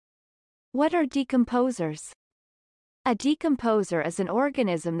What are decomposers? A decomposer is an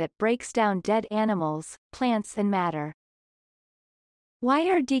organism that breaks down dead animals, plants and matter. Why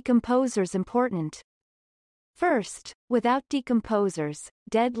are decomposers important? First, without decomposers,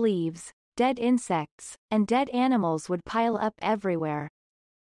 dead leaves, dead insects, and dead animals would pile up everywhere.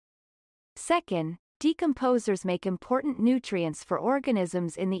 Second, decomposers make important nutrients for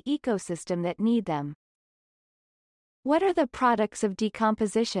organisms in the ecosystem that need them. What are the products of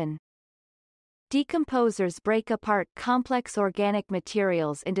decomposition? Decomposers break apart complex organic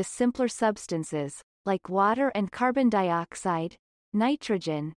materials into simpler substances, like water and carbon dioxide,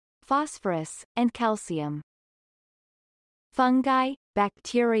 nitrogen, phosphorus, and calcium. Fungi,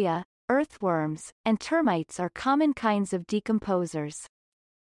 bacteria, earthworms, and termites are common kinds of decomposers.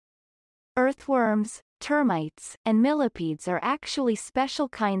 Earthworms, termites, and millipedes are actually special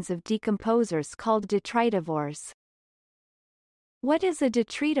kinds of decomposers called detritivores. What is a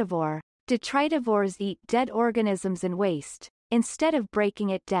detritivore? Detritivores eat dead organisms and waste, instead of breaking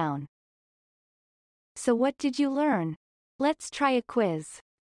it down. So what did you learn? Let's try a quiz.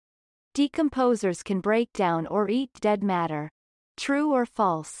 Decomposers can break down or eat dead matter. True or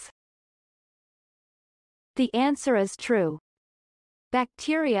false? The answer is true.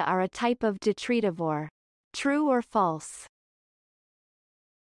 Bacteria are a type of detritivore. True or false?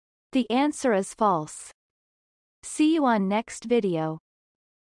 The answer is false. See you on next video.